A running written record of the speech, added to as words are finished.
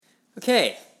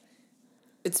Okay,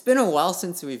 it's been a while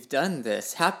since we've done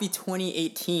this. Happy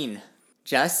 2018.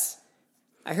 Jess,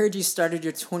 I heard you started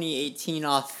your 2018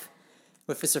 off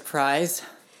with a surprise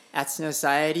at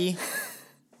Snowciety.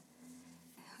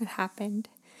 What happened?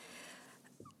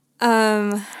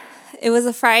 It was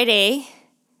a Friday.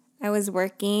 I was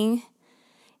working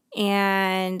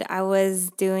and I was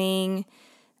doing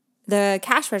the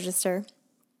cash register.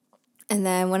 And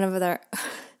then one of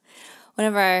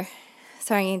our,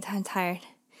 sorry, I'm tired.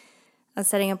 I was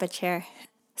setting up a chair.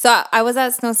 So I was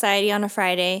at Snowciety on a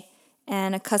Friday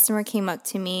and a customer came up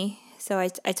to me. So I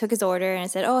took his order and I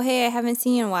said, oh, hey, I haven't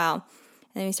seen you in a while.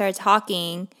 And then we started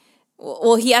talking.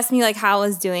 Well, he asked me like how I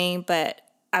was doing, but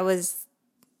I was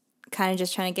kind of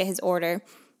just trying to get his order.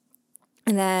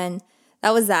 And then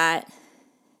that was that.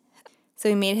 So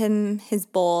we made him his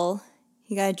bowl.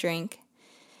 He got a drink.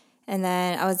 And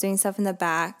then I was doing stuff in the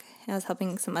back. I was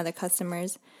helping some other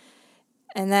customers.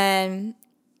 And then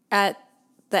at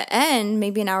the end,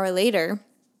 maybe an hour later,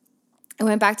 I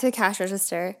went back to the cash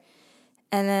register.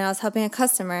 And then I was helping a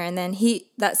customer. And then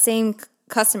that same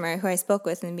customer who I spoke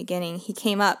with in the beginning, he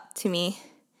came up to me.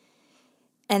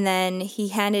 And then he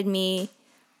handed me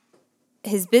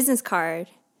his business card.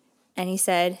 And he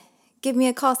said, give me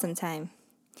a call sometime.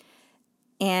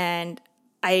 And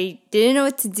I didn't know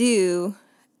what to do.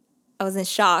 I was in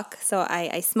shock. So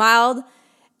I smiled.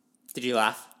 Did you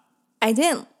laugh? I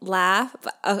didn't laugh,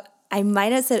 but I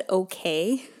might have said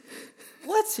okay.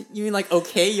 What? You mean like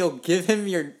okay, you'll give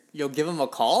him a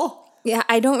call? Yeah,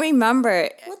 I don't remember.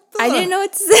 What the? I didn't know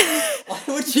what to say. Why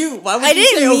would you I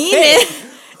didn't say mean okay?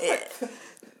 it.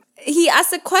 He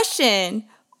asked a question.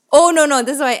 Oh, no,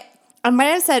 this is why. I might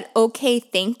have said, okay,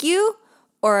 thank you,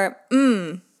 or,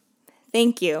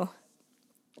 thank you.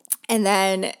 And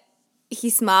then he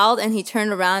smiled and he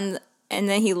turned around and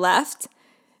then he left.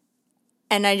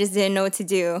 And I just didn't know what to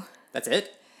do. That's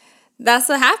it? That's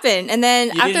what happened. And then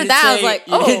after that, I was like,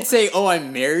 oh. You didn't say, oh,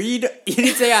 I'm married? You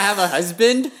didn't say I have a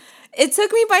husband? It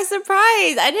took me by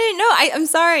surprise. I didn't know. I'm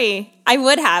sorry. I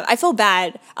would have. I feel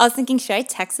bad. I was thinking, should I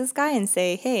text this guy and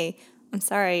say, hey, I'm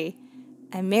sorry,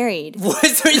 I'm married? What?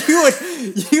 So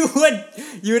you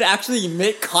would actually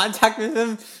make contact with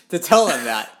him to tell him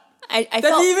that? That'd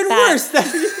be even bad. worse.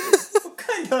 What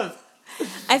kind of?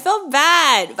 I felt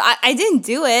bad. I didn't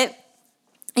do it.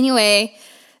 Anyway,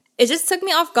 it just took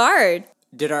me off guard.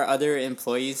 Did our other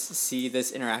employees see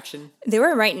this interaction? They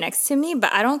were right next to me,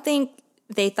 but I don't think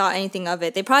they thought anything of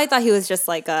it. They probably thought he was just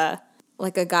like a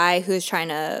guy who's trying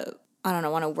to, I don't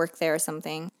know, want to work there or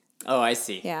something. Oh, I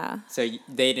see. Yeah. So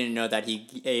they didn't know that he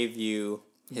gave you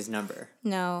his number?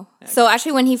 No. Okay. So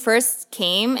actually when he first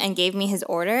came and gave me his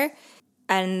order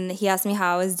and he asked me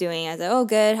how I was doing, I said, oh,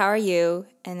 good, how are you?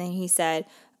 And then he said,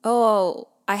 oh,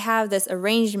 I have this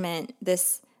arrangement,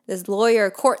 this lawyer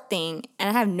court thing, and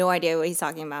I have no idea what he's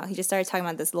talking about. He just started talking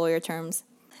about this lawyer terms.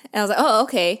 And I was like, oh,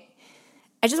 okay.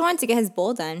 I just wanted to get his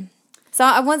bowl done. So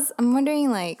I'm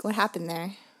wondering, like, what happened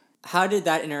there? How did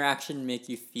that interaction make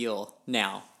you feel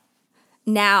now?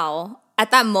 Now,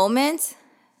 at that moment,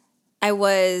 I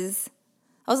was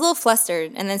a little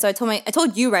flustered. And then so I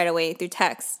told you right away through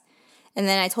text. And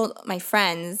then I told my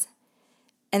friends.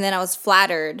 And then I was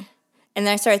flattered. And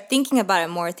then I started thinking about it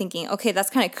more, thinking, okay, that's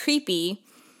kind of creepy.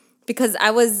 Because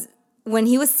when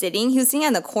he was sitting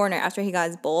in the corner after he got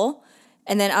his bowl.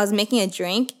 And then I was making a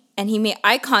drink. And he made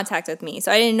eye contact with me.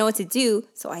 So I didn't know what to do.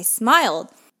 So I smiled.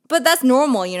 But that's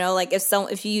normal, you know? Like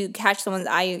if you catch someone's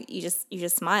eye, you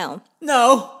just smile.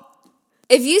 No.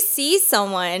 If you see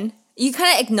someone, you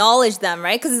kind of acknowledge them,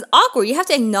 right? Because it's awkward. You have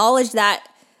to acknowledge that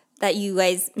you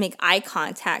guys make eye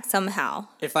contact somehow.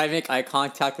 If I make eye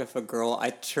contact with a girl, I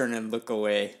turn and look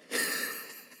away.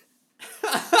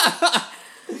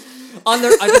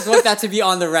 I just want that to be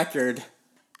on the record.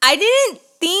 I didn't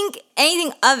think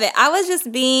anything of it. I was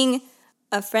just being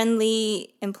a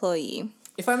friendly employee.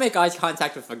 If I make eye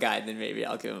contact with a guy, then maybe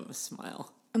I'll give him a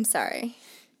smile. I'm sorry.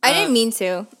 I didn't mean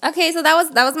to. Okay, so that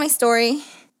was my story.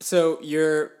 So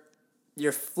you're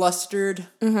flustered,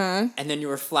 and then you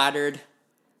were flattered,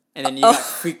 and then you got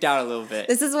freaked out a little bit.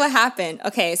 This is what happened.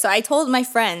 Okay, so I told my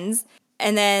friends,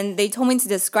 and then they told me to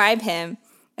describe him,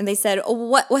 and they said, "Oh,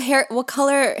 what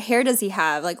color hair does he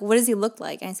have? Like, what does he look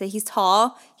like?" And I said, "He's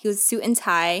tall. He was suit and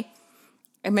tie."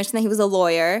 I mentioned that he was a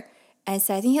lawyer, and I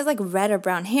said, "I think he has like red or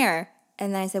brown hair."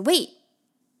 And then I said, "Wait,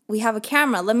 we have a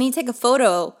camera. Let me take a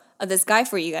photo of this guy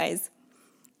for you guys."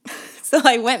 So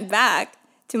I went back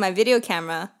to my video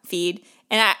camera feed,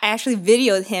 and I actually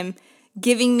videoed him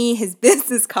giving me his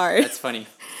business card. That's funny.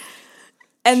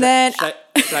 And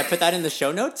should I put that in the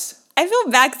show notes? I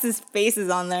feel bad because his face is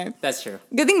on there. That's true.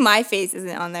 Good thing my face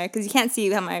isn't on there because you can't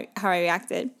see how I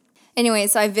reacted. Anyway,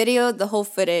 so I videoed the whole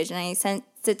footage and I sent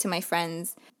it to my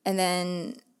friends. And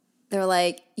then they were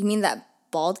like, you mean that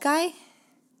bald guy?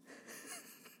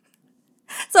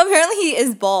 So apparently he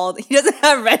is bald. He doesn't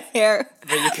have red hair.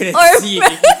 But you couldn't Or see, you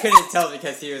couldn't tell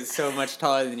because he was so much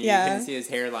taller than you. Yeah. You couldn't see his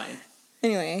hairline.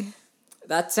 Anyway.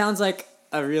 That sounds like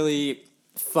a really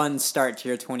fun start to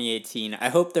your 2018. I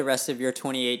hope the rest of your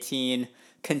 2018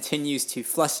 continues to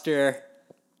fluster,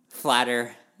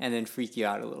 flatter, and then freak you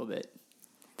out a little bit.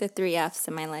 The 3 F's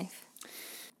in my life.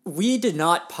 We did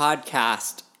not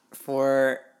podcast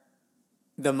for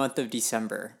the month of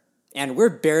December, and we're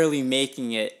barely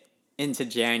making it into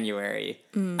January.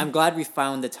 I'm glad we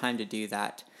found the time to do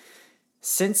that.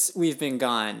 Since we've been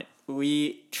gone,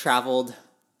 we traveled,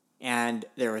 and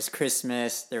there was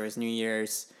Christmas, there was New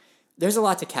Year's. There's a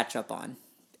lot to catch up on.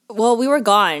 Well, we were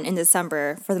gone in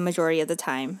December for the majority of the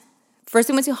time. First,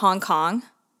 we went to Hong Kong,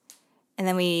 and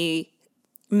then we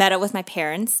met up with my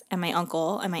parents and my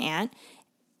uncle and my aunt.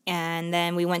 And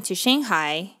then we went to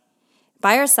Shanghai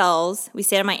by ourselves. We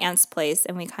stayed at my aunt's place,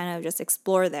 and we kind of just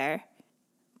explored there.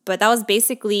 But that was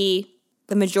basically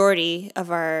the majority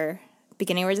of our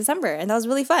beginning of December, and that was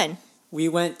really fun. We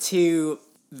went to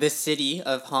the city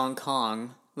of Hong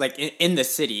Kong, like in the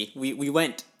city. We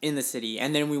went in the city,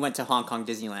 and then we went to Hong Kong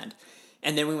Disneyland.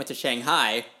 And then we went to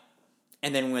Shanghai,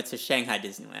 and then we went to Shanghai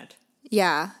Disneyland.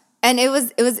 Yeah. And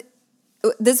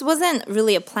this wasn't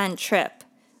really a planned trip.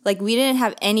 Like, we didn't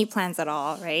have any plans at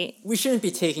all, right? We shouldn't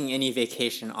be taking any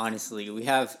vacation, honestly. We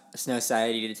have Snow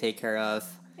Society to take care of.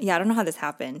 Yeah, I don't know how this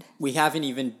happened. We haven't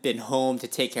even been home to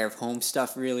take care of home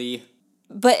stuff, really.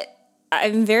 But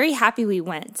I'm very happy we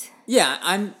went. Yeah,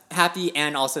 I'm happy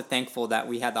and also thankful that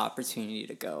we had the opportunity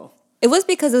to go. It was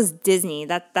because it was Disney.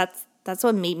 That's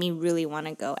what made me really want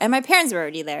to go. And my parents were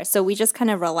already there, so we just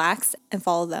kind of relaxed and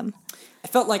followed them. I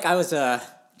felt like I was a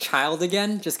child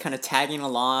again, just kind of tagging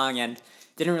along and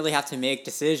didn't really have to make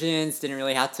decisions, didn't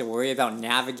really have to worry about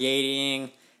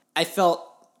navigating. I felt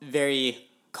very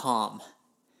calm.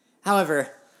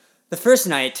 However, the first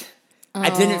night, I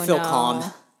didn't feel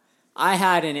calm. I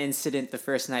had an incident the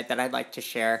first night that I'd like to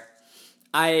share.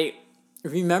 I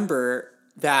remember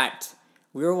that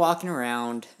we were walking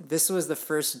around. This was the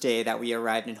first day that we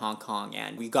arrived in Hong Kong,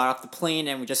 and we got off the plane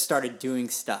and we just started doing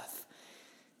stuff.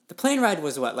 The plane ride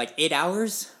was what, like 8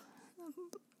 hours?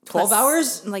 12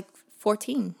 hours? Like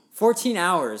 14. 14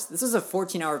 hours. This was a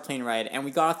 14-hour plane ride, and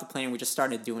we got off the plane and we just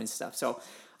started doing stuff. So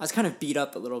I was kind of beat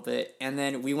up a little bit, and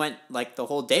then we went like the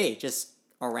whole day just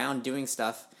around doing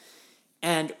stuff.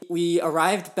 And we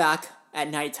arrived back at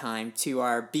nighttime to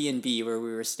our B&B where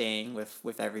we were staying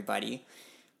with everybody.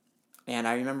 And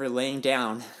I remember laying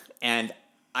down, and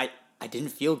I didn't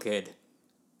feel good.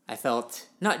 I felt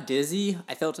not dizzy,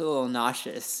 I felt a little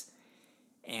nauseous.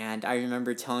 And I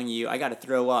remember telling you, I got to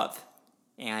throw up.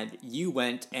 And you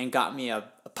went and got me a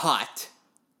pot.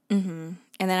 Mm-hmm.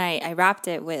 And then I wrapped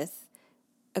it with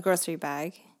a grocery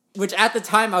bag. Which at the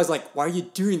time I was like, why are you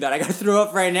doing that? I got to throw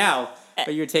up right now.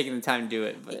 But you were taking the time to do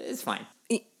it. But it's fine.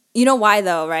 You know why,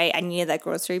 though, right? I needed that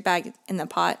grocery bag in the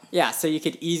pot. Yeah, so you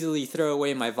could easily throw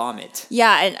away my vomit.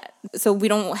 Yeah, and so we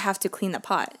don't have to clean the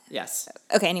pot. Yes.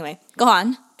 Okay, anyway, go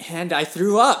on. And I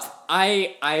threw up.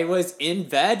 I was in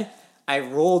bed. I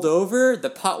rolled over.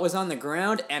 The pot was on the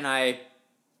ground. And I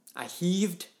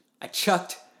heaved. I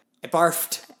chucked. I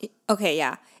barfed. Okay,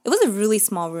 yeah. It was a really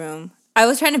small room. I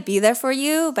was trying to be there for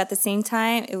you, but at the same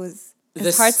time,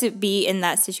 it's hard to be in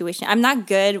that situation. I'm not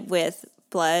good with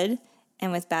blood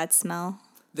and with bad smell.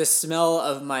 The smell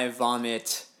of my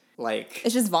vomit, like...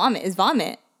 It's just vomit. It's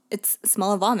vomit. It's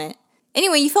smell of vomit.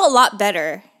 Anyway, you felt a lot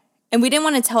better. And we didn't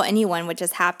want to tell anyone what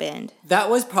just happened. That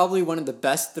was probably one of the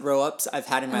best throw-ups I've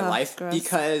had in my life. Gross.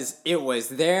 Because it was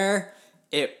there,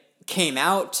 it came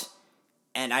out,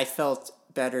 and I felt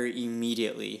better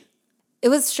immediately. It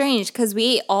was strange because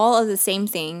we ate all of the same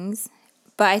things,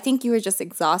 but I think you were just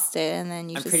exhausted and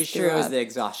then I'm pretty sure it was the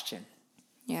exhaustion.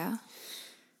 Yeah.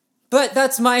 But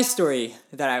that's my story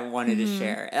that I wanted to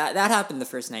share. That happened the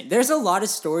first night. There's a lot of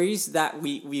stories that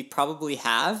we probably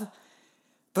have,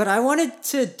 but I wanted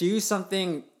to do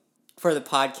something for the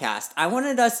podcast. I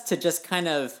wanted us to just kind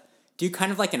of do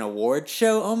kind of like an award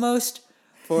show almost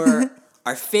for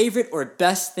our favorite or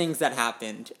best things that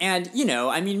happened. And, you know,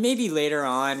 I mean, maybe later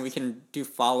on we can do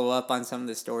follow-up on some of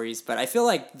the stories, but I feel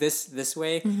like this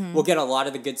way we'll get a lot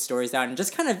of the good stories out and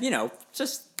just kind of, you know,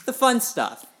 just the fun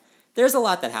stuff. There's a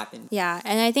lot that happened. Yeah,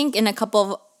 and I think in a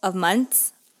couple of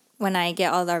months, when I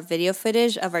get all our video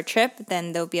footage of our trip,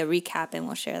 then there'll be a recap and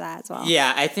we'll share that as well.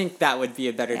 Yeah, I think that would be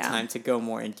a better time to go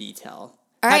more in detail.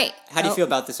 All right. How do you feel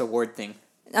about this award thing?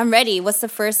 I'm ready. What's the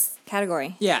first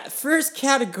category? Yeah, first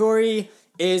category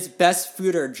is best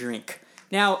food or drink.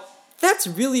 Now, that's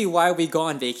really why we go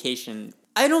on vacation.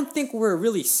 I don't think we're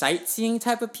really sightseeing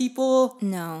type of people.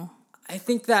 No. I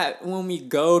think that when we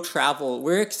go travel,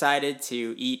 we're excited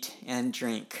to eat and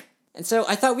drink. And so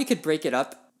I thought we could break it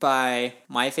up by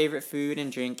my favorite food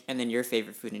and drink and then your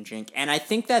favorite food and drink. And I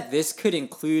think that this could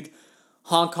include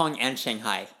Hong Kong and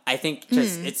Shanghai. I think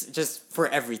it's just for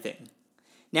everything.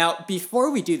 Now,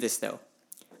 before we do this though,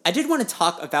 I did want to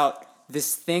talk about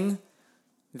this thing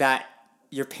that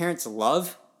your parents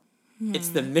love. It's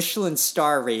the Michelin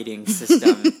star rating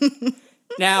system.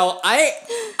 Now,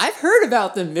 I've heard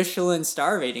about the Michelin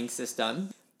star rating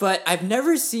system, but I've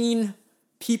never seen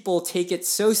people take it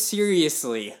so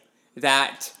seriously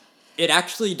that it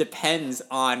actually depends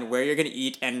on where you're going to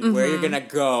eat and where you're going to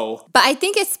go. But I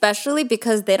think especially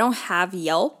because they don't have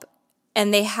Yelp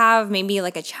and they have maybe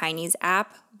like a Chinese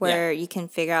app where you can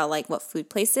figure out like what food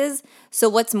places. So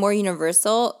what's more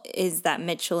universal is that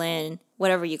Michelin,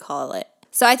 whatever you call it.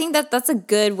 So I think that's a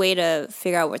good way to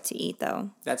figure out what to eat though.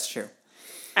 That's true.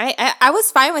 I was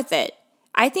fine with it.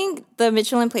 I think the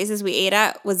Michelin places we ate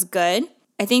at was good.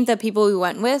 I think the people we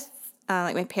went with,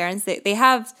 like my parents,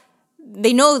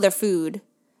 they know their food.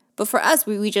 But for us,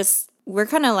 we're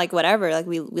kind of like whatever. Like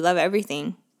we love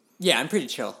everything. Yeah, I'm pretty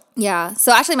chill. Yeah.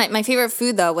 So actually my favorite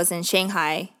food though was in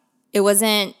Shanghai. It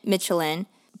wasn't Michelin,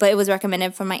 but it was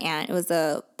recommended from my aunt. It was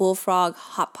a bullfrog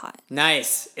hot pot.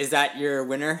 Nice. Is that your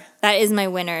winner? That is my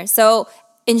winner. So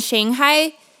in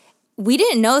Shanghai, we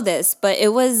didn't know this, but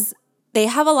they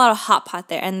have a lot of hot pot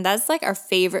there, and that's like our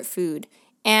favorite food.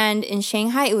 And in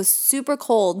Shanghai, it was super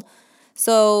cold,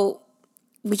 so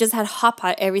we just had hot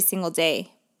pot every single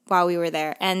day while we were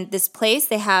there. And this place,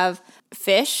 they have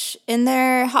fish in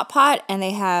their hot pot, and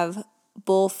they have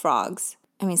bullfrogs.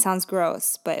 I mean, it sounds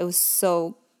gross, but it was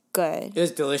so good. It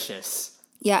was delicious.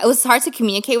 Yeah, it was hard to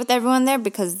communicate with everyone there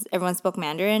because everyone spoke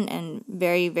Mandarin and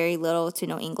very, very little to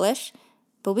no English.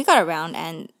 But we got around,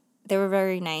 and they were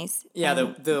very nice. Yeah,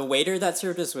 the waiter that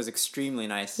served us was extremely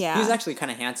nice. Yeah. He was actually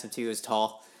kind of handsome too. He was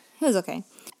tall. He was okay.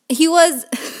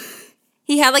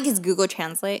 He had like his Google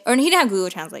Translate. Or he didn't have Google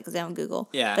Translate because they don't Google.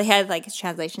 Yeah. But he had like his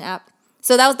translation app.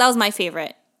 So that was my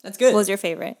favorite. That's good. What was your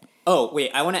favorite? Oh,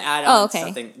 wait, I want to add on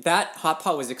something. That hot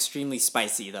pot was extremely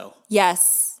spicy though.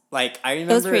 Yes. Like, I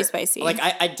remember... It was pretty spicy. Like,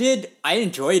 I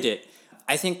enjoyed it.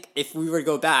 I think if we were to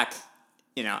go back,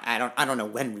 you know, I don't know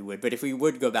when we would, but if we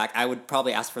would go back, I would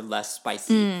probably ask for less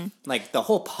spicy. Like, the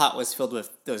whole pot was filled with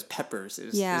those peppers.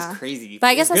 It was crazy. But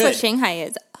I guess that's what Shanghai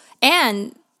is.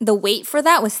 And the wait for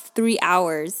that was 3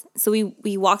 hours. So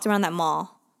we walked around that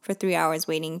mall for 3 hours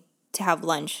waiting to have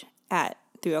lunch at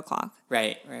 3 o'clock.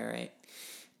 Right.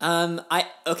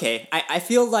 I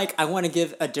feel like I want to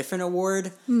give a different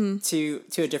award to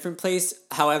a different place.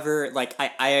 However, like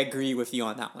I agree with you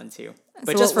on that one too.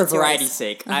 But so just for variety's yours?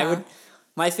 sake,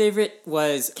 my favorite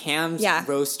was Cam's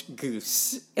roast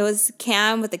goose. It was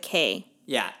Cam with a K.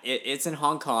 Yeah, it's in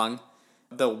Hong Kong.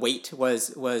 The wait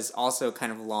was also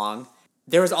kind of long.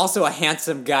 There was also a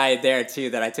handsome guy there too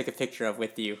that I took a picture of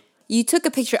with you. You took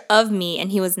a picture of me, and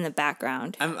he was in the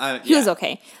background. He Yeah. was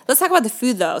okay. Let's talk about the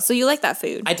food, though. So you like that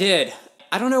food? I did.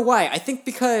 I don't know why. I think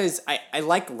because I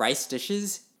like rice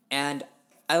dishes, and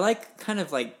I like kind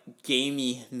of like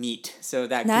gamey meat. So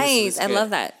that goose was good. I love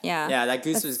that. Yeah. Yeah, that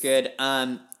goose was good.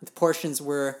 The portions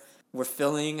were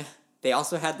filling. They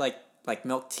also had like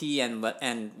milk tea and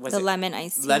was the it lemon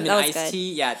iced tea. lemon That was iced good.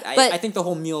 tea? Yeah, But- I think the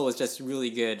whole meal was just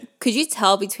really good. Could you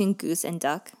tell between goose and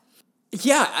duck?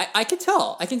 Yeah, I can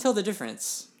tell. I can tell the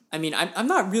difference. I mean, I'm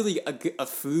not really a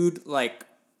food, like,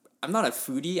 I'm not a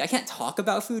foodie. I can't talk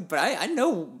about food, but I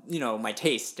know, my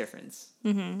taste difference.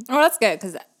 Well, that's good,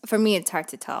 because for me, it's hard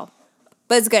to tell.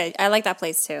 But it's good. I like that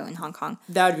place, too, in Hong Kong.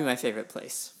 That would be my favorite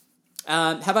place.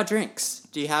 How about drinks?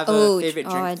 Do you have a favorite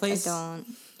drink place? I don't.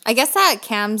 I guess at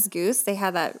Cam's Goose, they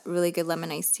had that really good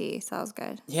lemon iced tea, so that was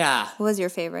good. Yeah. What was your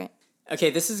favorite? Okay,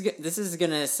 this is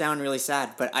gonna sound really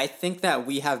sad, but I think that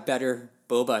we have better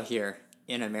boba here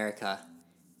in America,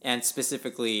 and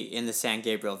specifically in the San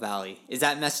Gabriel Valley. Is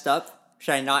that messed up?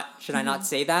 Should I not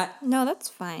say that? No, that's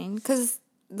fine. Because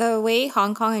the way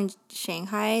Hong Kong and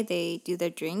Shanghai, they do their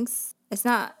drinks,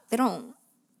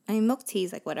 milk tea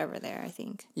is like whatever there, I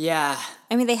think. Yeah.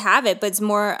 I mean, they have it, but it's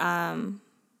more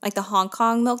like the Hong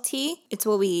Kong milk tea. It's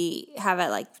what we have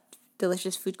at like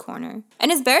Delicious Food Corner.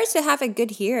 And it's better to have it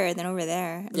good here than over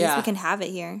there. At least we can have it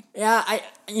here. Yeah, I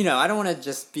don't want to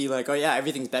just be like, oh yeah,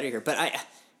 everything's better here. But I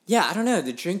don't know.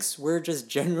 The drinks were just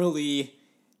generally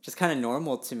just kind of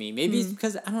normal to me. Maybe it's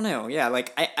because, I don't know. Yeah,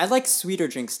 like I like sweeter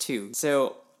drinks too.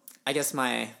 So I guess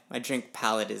my drink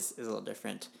palate is a little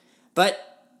different.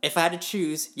 But if I had to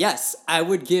choose, yes, I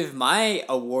would give my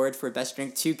award for best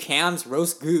drink to Cam's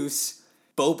Roast Goose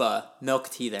Boba milk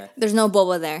tea there. There's no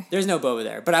boba there. There's no boba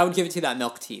there, but I would give it to that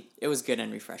milk tea. It was good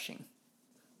and refreshing.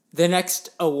 The next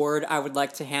award I would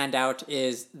like to hand out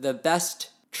is the best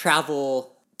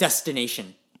travel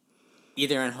destination,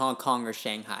 either in Hong Kong or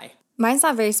Shanghai. Mine's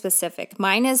not very specific.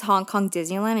 Mine is Hong Kong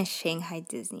Disneyland and Shanghai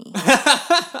Disney.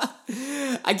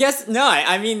 I guess, no,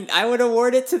 I mean, I would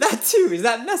award it to that too. Is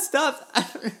that messed up? I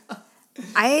don't know.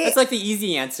 That's like the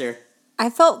easy answer. I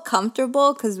felt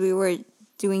comfortable because we were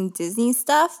doing Disney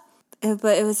stuff,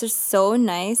 but it was just so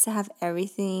nice to have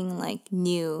everything like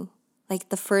new. Like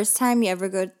the first time you ever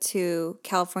go to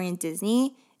California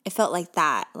Disney, it felt like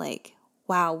that. Like,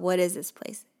 wow, what is this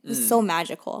place? It was so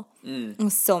magical. It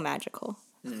was so magical.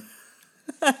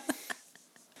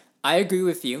 I agree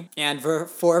with you. And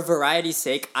for variety's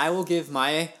sake, I will give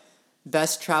my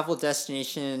best travel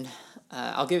destination,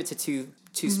 I'll give it to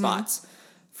two spots.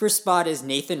 First spot is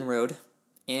Nathan Road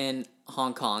in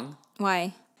Hong Kong.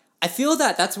 Why? I feel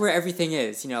that that's where everything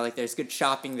is. You know, like there's good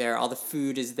shopping there, all the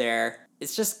food is there.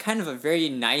 It's just kind of a very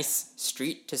nice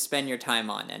street to spend your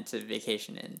time on and to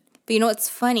vacation in. But you know what's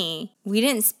funny? We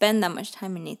didn't spend that much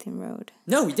time in Nathan Road.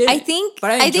 No, we didn't. I think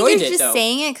you're just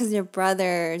saying it because your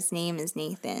brother's name is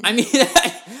Nathan. I mean,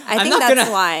 I think that's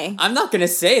why. I'm not gonna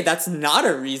say that's not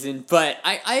a reason, but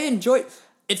I enjoy.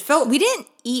 It felt we didn't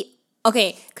eat.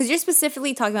 Okay, because you're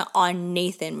specifically talking about on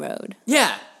Nathan Road.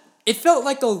 Yeah, it felt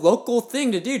like a local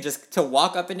thing to do, just to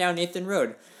walk up and down Nathan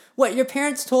Road. What your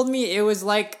parents told me it was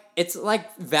like. It's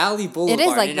like Valley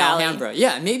Boulevard in Alhambra.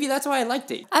 Yeah, maybe that's why I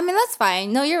liked it. I mean, that's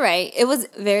fine. No, you're right. It was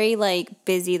very, like,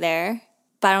 busy there.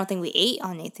 But I don't think we ate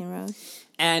on Nathan Road.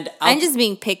 And I'm just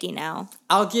being picky now.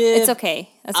 It's okay.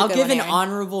 I'll give an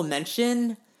honorable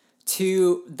mention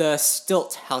to the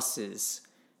Stilt Houses.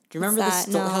 Do you remember the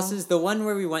Stilt Houses? The one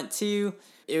where we went to,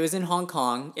 it was in Hong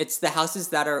Kong. It's the houses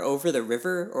that are over the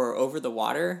river or over the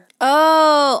water.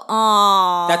 Oh,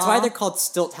 aww. That's why they're called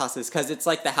stilt houses, because it's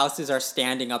like the houses are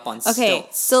standing up on stilts. Okay,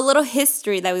 so a little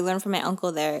history that we learned from my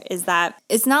uncle there is that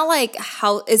it's not like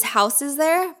it's houses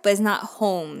there, but it's not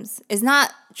homes. It's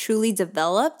not truly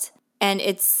developed, and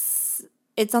it's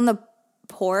on the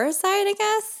poorer side, I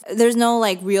guess. There's no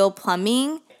like real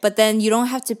plumbing, but then you don't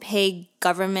have to pay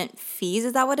government fees.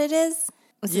 Is that what it is?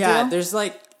 What's the deal? There's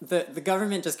like the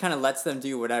government just kind of lets them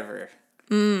do whatever.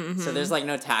 Mm-hmm. So there's like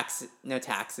no taxes.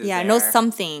 Yeah, there. No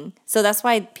something. So that's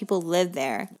why people live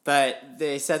there. But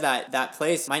they said that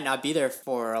place might not be there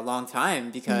for a long time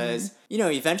because you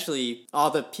know eventually all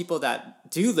the people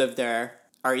that do live there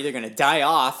are either going to die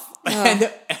off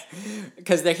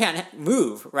because they can't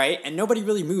move, right? And nobody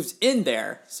really moves in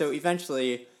there. So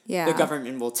eventually the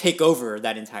government will take over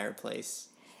that entire place.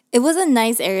 It was a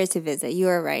nice area to visit. You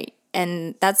are right.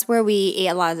 And that's where we ate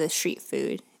a lot of the street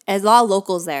food. There's a lot of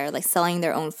locals there, like selling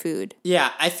their own food.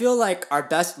 Yeah, I feel like our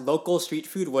best local street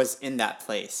food was in that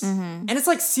place. Mm-hmm. And it's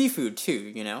like seafood too,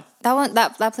 you know?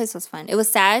 That place was fun. It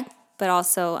was sad, but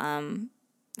also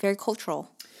very cultural.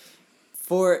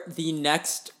 For the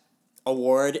next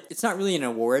award, it's not really an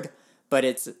award, but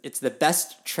it's the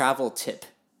best travel tip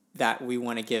that we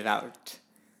want to give out.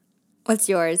 What's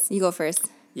yours? You go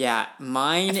first. Yeah,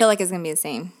 mine... I feel like it's going to be the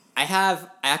same. I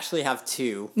actually have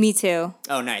two. Me too.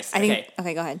 Oh, nice. Okay,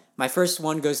 go ahead. My first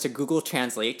one goes to Google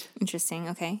Translate. Interesting,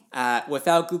 okay.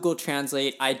 Without Google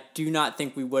Translate, I do not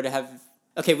think we would have...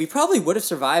 Okay, we probably would have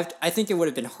survived. I think it would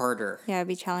have been harder. Yeah, it'd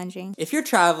be challenging. If you're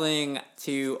traveling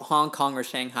to Hong Kong or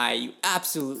Shanghai, you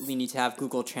absolutely need to have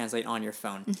Google Translate on your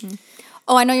phone. Mm-hmm.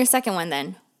 Oh, I know your second one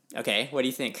then. Okay, what do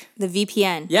you think? The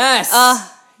VPN. Yes!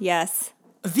 Yes.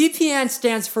 VPN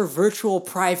stands for Virtual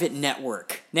Private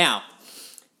Network. Now,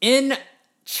 in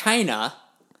China,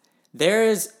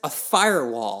 there's a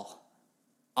firewall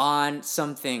on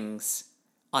some things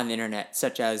on the internet,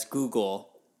 such as Google,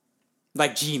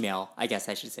 like Gmail, I guess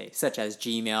I should say, such as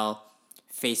Gmail,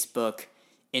 Facebook,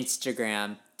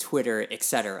 Instagram, Twitter,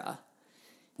 etc.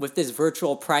 With this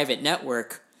virtual private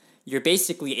network, you're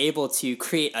basically able to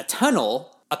create a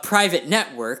tunnel, a private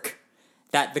network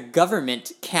that the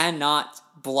government cannot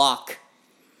block.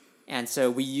 And so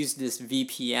we use this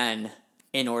VPN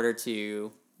in order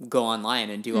to go online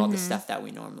and do all the stuff that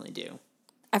we normally do.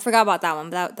 I forgot about that one,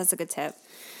 but that's a good tip.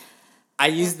 I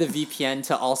used the VPN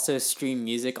to also stream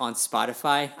music on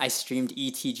Spotify. I streamed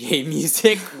ETJ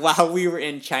music while we were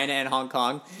in China and Hong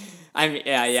Kong.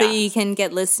 Yeah. So you can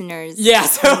get listeners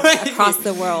across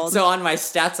the world. So on my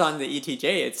stats on the ETJ,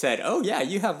 it said, oh yeah,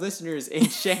 you have listeners in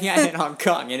Shanghai and Hong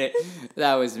Kong. And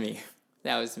that was me.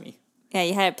 Yeah,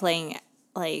 you had it playing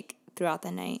like throughout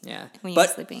the night. Yeah. When you were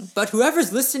sleeping. But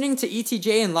whoever's listening to ETJ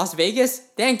in Las Vegas,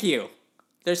 thank you.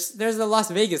 There's a Las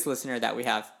Vegas listener that we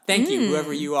have. Thank you,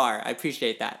 whoever you are. I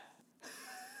appreciate that.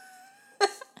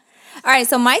 All right,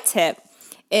 so my tip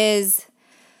is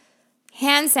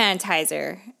hand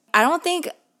sanitizer. I don't think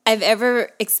I've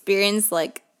ever experienced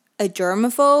like a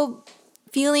germaphobe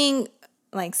feeling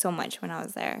like so much when I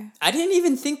was there. I didn't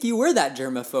even think you were that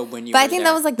germaphobe when you But were I think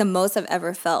there. that was like the most I've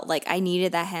ever felt. Like I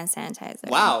needed that hand sanitizer.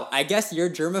 Wow, I guess your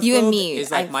germaphobe You and me, is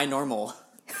like my normal.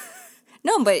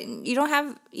 No, but you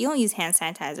don't use hand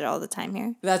sanitizer all the time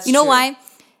here. That's You know true. why?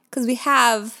 Because we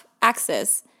have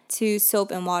access to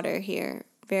soap and water here.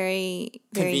 Very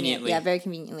Conveniently. Yeah, very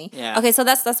conveniently. Yeah. Okay, so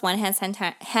that's one hand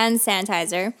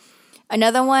sanitizer.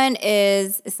 Another one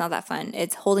is, it's not that fun.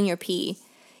 It's holding your pee.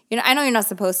 You know, I know you're not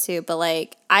supposed to, but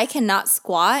like I cannot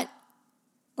squat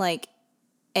like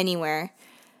anywhere.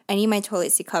 I need my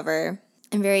toilet seat cover.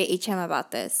 I'm very HM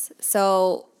about this.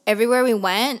 So everywhere we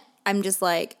went, I'm just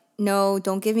like, no,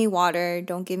 don't give me water.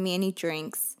 Don't give me any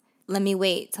drinks. Let me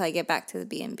wait till I get back to the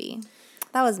B&B.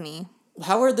 That was me.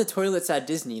 How are the toilets at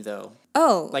Disney though?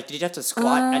 Oh, Like, did you have to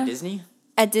squat at Disney?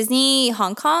 at Disney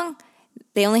Hong Kong,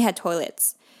 they only had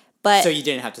toilets. But So you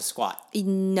didn't have to squat.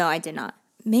 no, I did not.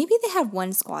 Maybe they had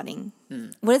one squatting.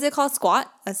 What is it called?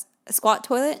 Squat? A squat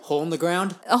toilet? Hole in the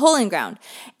ground? A hole in ground.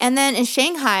 And then in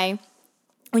Shanghai,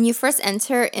 when you first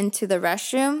enter into the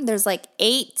restroom, there's like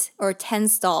 8 or 10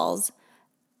 stalls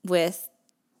with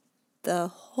the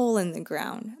hole in the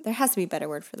ground. There has to be a better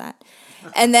word for that.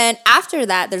 And then after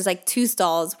that, there's like 2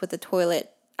 stalls with the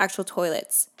toilet, actual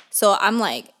toilets. So I'm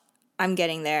like, I'm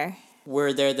getting there.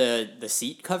 Were there the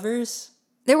seat covers?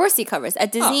 There were seat covers.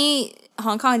 At Disney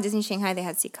Hong Kong and Disney Shanghai, they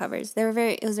had seat covers.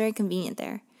 It was very convenient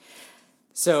there.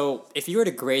 So if you were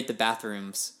to grade the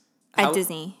bathrooms At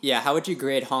Disney. yeah, how would you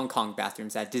grade Hong Kong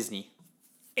bathrooms at Disney?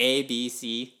 A, B,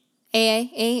 C.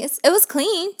 It was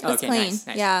clean. It was Okay, clean. nice.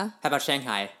 Yeah, How about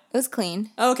Shanghai? it was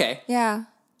clean. Oh, okay. Yeah.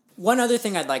 One other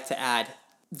thing I'd like to add.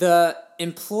 The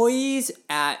employees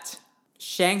at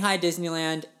Shanghai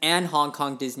Disneyland and Hong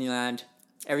Kong Disneyland,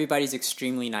 everybody's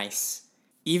extremely nice.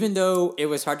 Even though it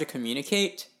was hard to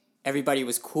communicate, everybody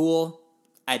was cool.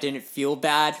 I didn't feel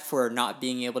bad for not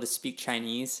being able to speak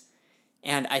Chinese.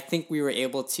 And I think we were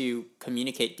able to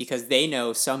communicate because they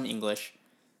know some English.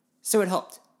 So it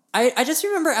helped. I just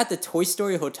remember at the Toy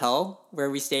Story Hotel where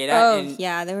we stayed at Oh,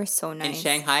 yeah, they were so in nice.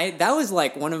 Shanghai, that was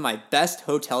like one of my best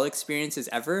hotel experiences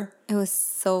ever. It was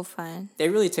so fun. They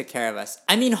really took care of us.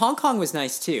 I mean, Hong Kong was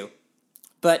nice too.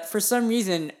 But for some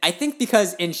reason, I think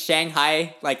because in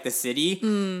Shanghai, like the city,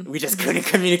 we just couldn't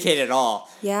communicate at all.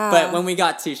 Yeah. But when we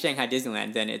got to Shanghai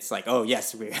Disneyland, then it's like, oh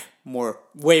yes, we're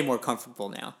way more comfortable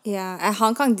now. Yeah, at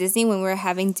Hong Kong Disney, when we were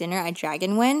having dinner at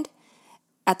Dragon Wind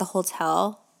at the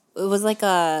hotel, it was like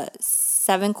a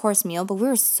 7-course meal, but we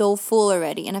were so full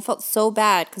already. And I felt so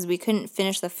bad because we couldn't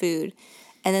finish the food.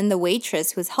 And then the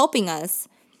waitress who was helping us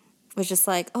was just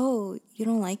like, oh, you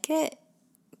don't like it?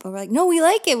 But we're like, no, we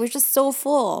like it. We're just so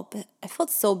full. But I felt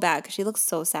so bad because she looked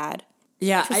so sad.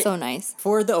 Yeah, She was so nice.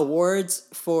 For the awards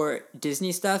for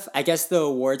Disney stuff, I guess the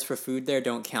awards for food there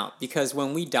don't count because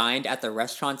when we dined at the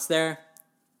restaurants there,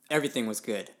 everything was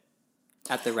good.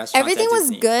 At the restaurants, Everything at was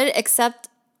Disney. good except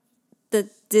the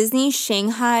Disney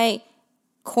Shanghai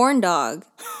corn dog.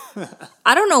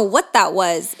 I don't know what that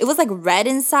was. It was like red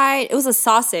inside. It was a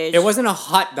sausage. It wasn't a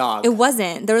hot dog. It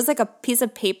wasn't. There was like a piece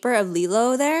of paper of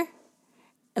Lilo there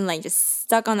and like just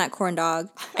stuck on that corn dog.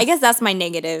 I guess that's my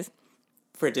negative.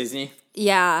 For Disney.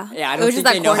 Yeah. Yeah, I It don't was think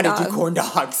just they that know how corn to do dog. corn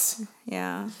dogs.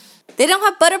 Yeah. They don't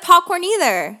have butter popcorn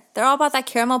either. They're all about that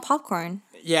caramel popcorn.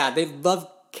 Yeah, they love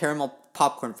caramel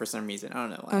popcorn for some reason. I don't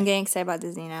know why. I'm getting excited about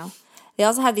Disney now. They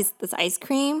also have this ice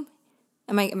cream.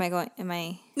 Am I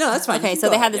No, that's fine. You Okay, can so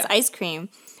go they ahead, had this yeah. ice cream.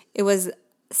 It was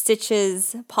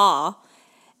Stitch's paw,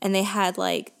 and they had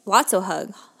like Lotso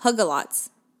Hug-a-Lots.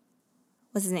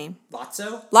 What's his name?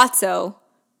 Lotso? Lotso.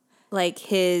 Like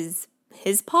his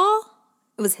paw?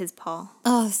 It was his paw.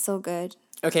 Oh, so good.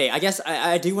 Okay, I guess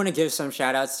I do want to give some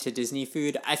shout outs to Disney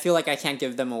food. I feel like I can't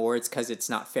give them awards because it's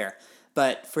not fair.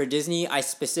 But for Disney, I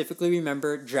specifically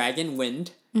remember Dragon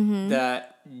Wind. We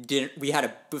had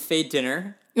a buffet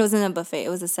dinner. It wasn't a buffet. It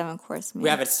was a 7-course meal. We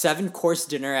have a 7-course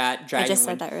dinner at Dragon just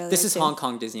Wind. said that earlier, This is too. Hong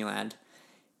Kong Disneyland.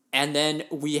 And then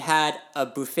we had a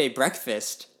buffet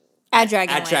breakfast. at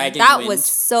Dragon at Wind. Dragon That Wind. was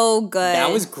so good.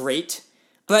 That was great.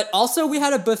 But also we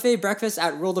had a buffet breakfast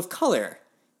at World of Color.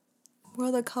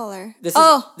 World of Color. This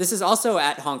is also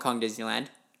at Hong Kong Disneyland.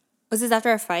 Was this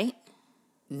after a fight?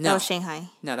 No. That was Shanghai.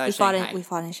 No, that was we Shanghai. We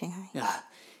fought in Shanghai.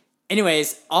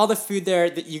 Anyways, all the food there,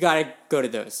 that you gotta go to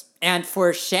those. And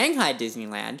for Shanghai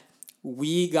Disneyland,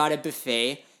 we got a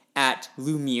buffet at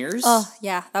Lumiere's. Oh,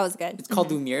 yeah, that was good. It's called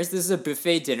Lumiere's. This is a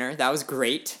buffet dinner. That was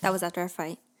great. That was after our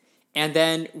fight. And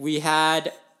then we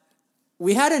had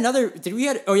another,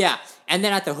 oh yeah. And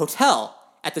then at the hotel,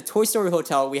 at the Toy Story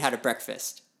Hotel, we had a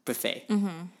breakfast buffet,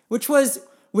 which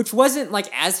wasn't like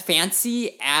as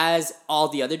fancy as all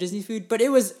the other Disney food, but it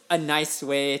was a nice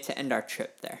way to end our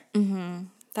trip there.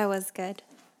 That was good.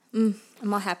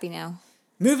 I'm all happy now.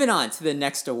 Moving on to the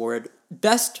next award,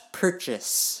 Best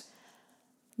Purchase.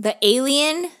 The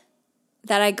alien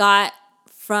that I got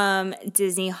from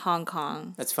Disney Hong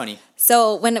Kong. That's funny.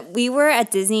 So when we were at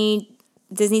Disney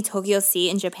Tokyo Sea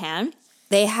in Japan,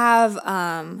 they have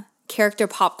character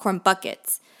popcorn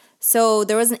buckets. So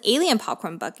there was an alien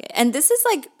popcorn bucket. And this is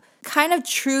like kind of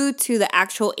true to the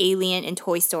actual alien in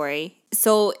Toy Story.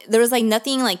 So there was like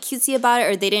nothing like cutesy about it,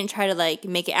 or they didn't try to like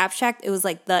make it abstract. It was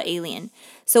like the alien.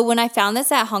 So when I found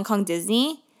this at Hong Kong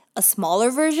Disney, a smaller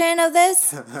version of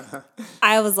this,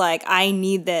 I was like, I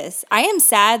need this. I am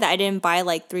sad that I didn't buy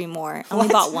like 3 more. I only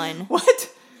bought 1.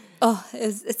 What? Oh,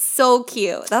 it's so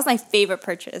cute. That was my favorite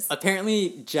purchase.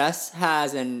 Apparently, Jess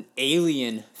has an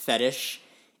alien fetish,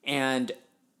 and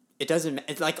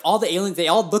it's like all the aliens, they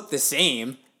all look the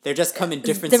same. They're just come in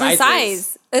different sizes.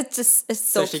 Size. It's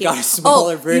so she cute. got a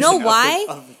smaller version. You know why?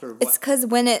 Of her it's because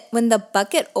when the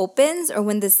bucket opens, or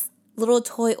when this little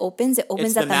toy opens, it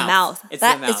opens at the mouth. It's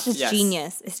the mouth. It's just yes.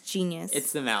 genius. It's genius.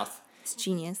 It's the mouth. It's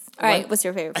genius. All right, what's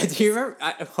your favorite? Do you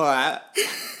remember?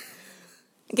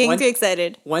 Getting too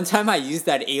excited. One time I used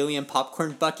that alien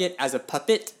popcorn bucket as a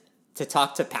puppet to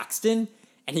talk to Paxton,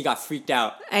 and he got freaked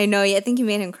out. I know. I think you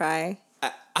made him cry.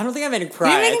 I don't think I made him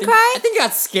cry. You made him cry? I think he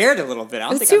got scared a little bit.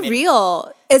 It's too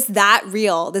real. It's that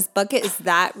real. This bucket is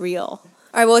that real. All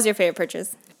right, what was your favorite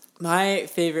purchase? My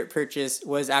favorite purchase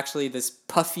was actually this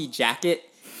puffy jacket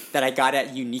that I got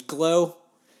at Uniqlo.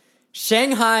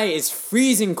 Shanghai is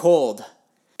freezing cold.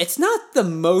 It's not the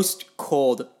most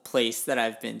cold place that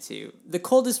I've been to. The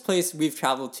coldest place we've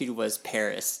traveled to was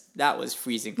Paris. That was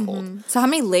freezing cold. So how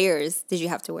many layers did you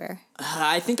have to wear?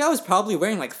 I think I was probably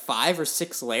wearing like 5 or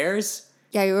 6 layers.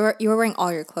 Yeah, you were wearing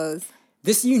all your clothes.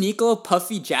 This Uniqlo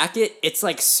puffy jacket, it's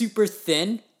like super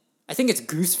thin. I think it's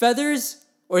goose feathers,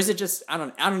 or is it just I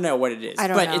don't know what it is. I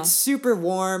don't know. But it's super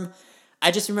warm.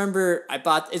 I just remember I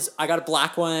got a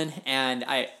black one, and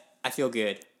I feel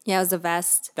good. Yeah, it was a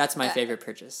vest. That's my favorite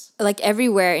purchase. Like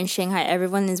everywhere in Shanghai,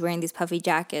 everyone is wearing these puffy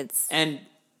jackets. And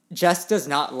Jess does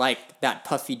not like that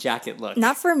puffy jacket look.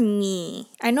 Not for me.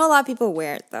 I know a lot of people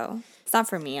wear it though. It's not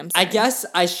for me. I'm sorry. I guess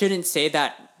I shouldn't say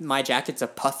that my jacket's a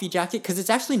puffy jacket, because it's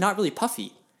actually not really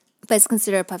puffy. But it's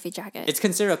considered a puffy jacket. It's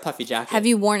considered a puffy jacket. Have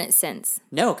you worn it since?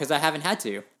 No, because I haven't had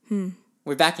to.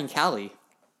 We're back in Cali.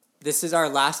 This is our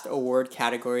last award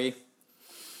category.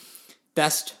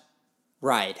 Best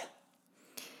ride.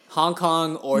 Hong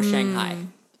Kong or Shanghai?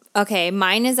 Okay,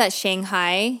 mine is at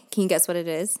Shanghai. Can you guess what it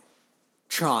is?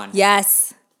 Tron.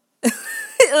 Yes. It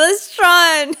was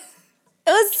Tron. It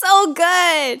was so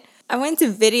good. I went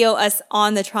to video us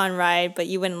on the Tron ride, but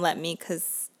you wouldn't let me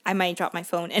because I might drop my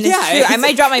phone. And it's true, I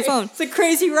might drop my phone. It's a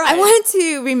crazy ride. I wanted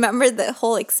to remember the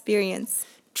whole experience.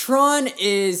 Tron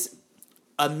is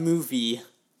a movie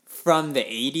from the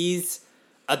 80s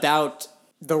about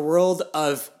the world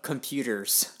of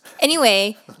computers.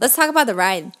 Anyway, let's talk about the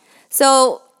ride.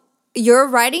 So you're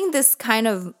riding this kind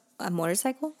of a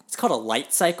motorcycle? It's called a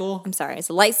light cycle. I'm sorry, it's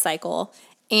a light cycle.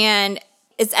 And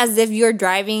it's as if you're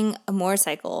driving a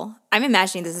motorcycle. I'm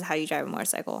imagining this is how you drive a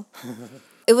motorcycle.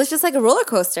 It was just like a roller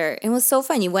coaster. It was so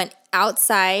fun. You went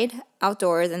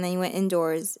outdoors, and then you went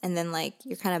indoors, and then like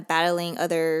you're kind of battling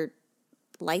other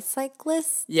light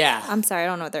cyclists. Yeah. I'm sorry, I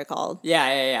don't know what they're called.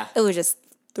 Yeah. It was just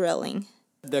thrilling.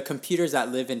 The computers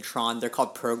that live in Tron, they're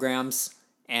called programs,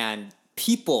 and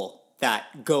people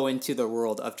that go into the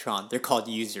world of Tron, they're called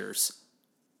users.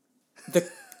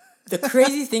 The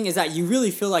crazy thing is that you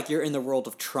really feel like you're in the world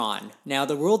of Tron. Now,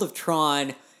 the world of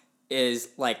Tron is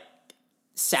like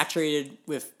saturated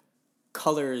with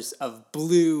colors of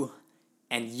blue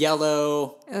and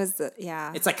yellow. It was,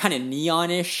 yeah. It's like kind of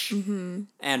neonish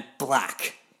and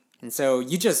black. And so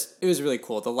it was really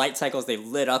cool. The light cycles, they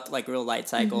lit up like real light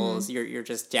cycles. You're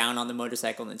just down on the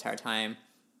motorcycle the entire time.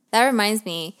 That reminds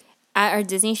me, at our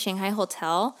Disney Shanghai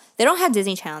hotel, they don't have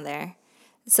Disney Channel there.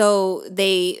 So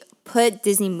they put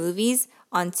Disney movies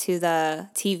onto the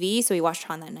TV, so we watched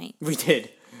Tron that night. We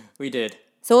did.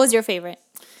 So what was your favorite?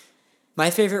 My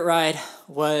favorite ride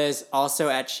was also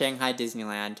at Shanghai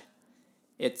Disneyland.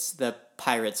 It's the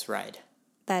Pirates ride.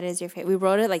 That is your favorite. We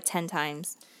rode it like 10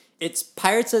 times. It's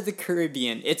Pirates of the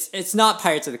Caribbean. It's not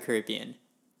Pirates of the Caribbean.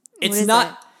 It's What is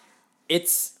not. it?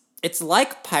 It's It's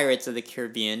like Pirates of the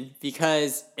Caribbean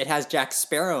because it has Jack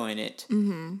Sparrow in it,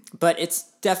 but it's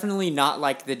definitely not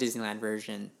like the Disneyland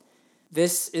version.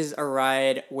 This is a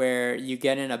ride where you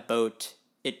get in a boat.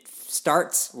 It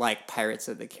starts like Pirates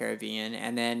of the Caribbean,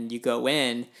 and then you go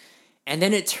in, and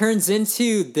then it turns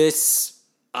into this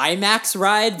IMAX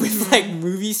ride with like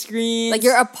movie screens. Like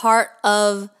you're a part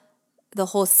of the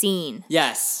whole scene.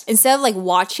 Yes. Instead of like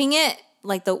watching it,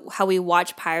 like how we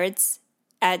watch Pirates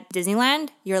at Disneyland,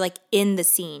 you're like in the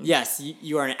scene. Yes,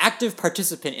 you are an active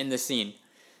participant in the scene.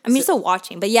 I mean, you're still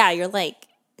watching, but yeah, you're like,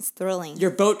 it's thrilling.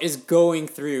 Your boat is going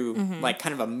through like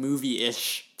kind of a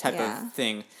movie-ish type of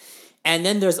thing. And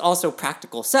then there's also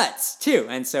practical sets too.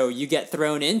 And so you get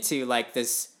thrown into like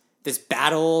this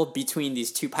battle between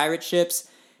these two pirate ships.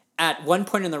 At one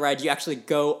point in the ride, you actually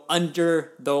go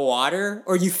under the water,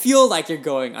 or you feel like you're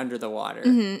going under the water.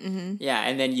 Yeah,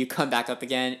 and then you come back up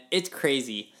again. It's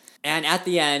crazy. And at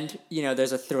the end, you know,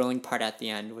 there's a thrilling part at the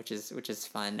end, which is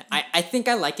fun. I think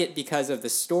I like it because of the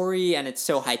story, and it's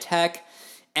so high tech,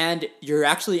 and you're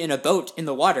actually in a boat in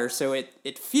the water, so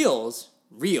it feels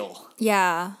real.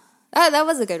 Yeah, that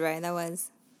was a good ride. That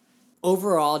was.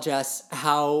 Overall, Jess,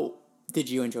 how did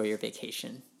you enjoy your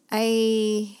vacation?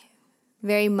 I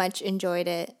very much enjoyed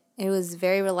it. It was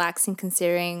very relaxing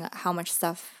considering how much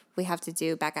stuff we have to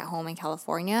do back at home in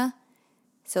California.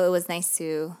 So it was nice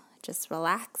to just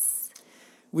relax.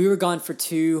 We were gone for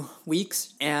 2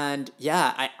 weeks, and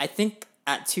yeah, I think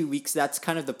at 2 weeks, that's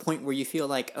kind of the point where you feel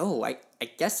like, oh, I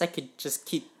guess I could just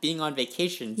keep being on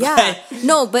vacation. Yeah.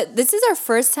 No, but this is our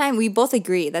first time. We both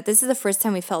agree that this is the first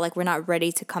time we felt like we're not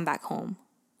ready to come back home.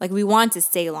 Like we want to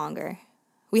stay longer.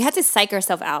 We had to psych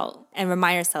ourselves out and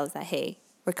remind ourselves that, hey,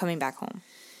 we're coming back home.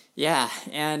 Yeah,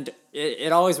 and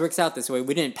it always works out this way.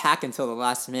 We didn't pack until the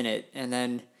last minute, and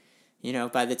then, you know,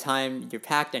 by the time you're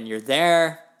packed and you're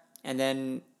there, and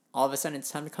then all of a sudden it's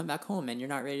time to come back home, and you're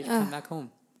not ready to come back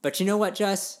home. But you know what,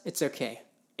 Jess? It's okay.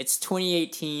 It's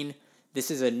 2018. This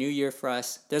is a new year for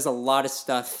us. There's a lot of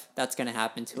stuff that's going to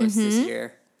happen to us this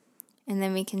year. And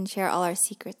then we can share all our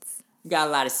secrets. We got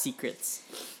a lot of secrets.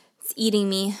 It's eating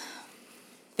me.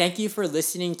 Thank you for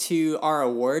listening to our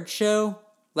award show.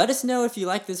 Let us know if you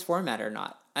like this format or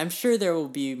not. I'm sure there will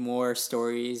be more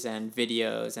stories and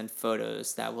videos and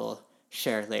photos that we'll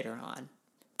share later on.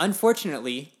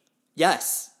 Unfortunately,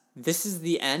 yes, this is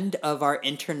the end of our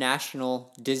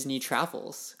international Disney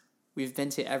travels. We've been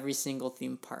to every single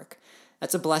theme park.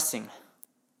 That's a blessing.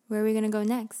 Where are we going to go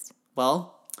next?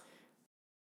 Well,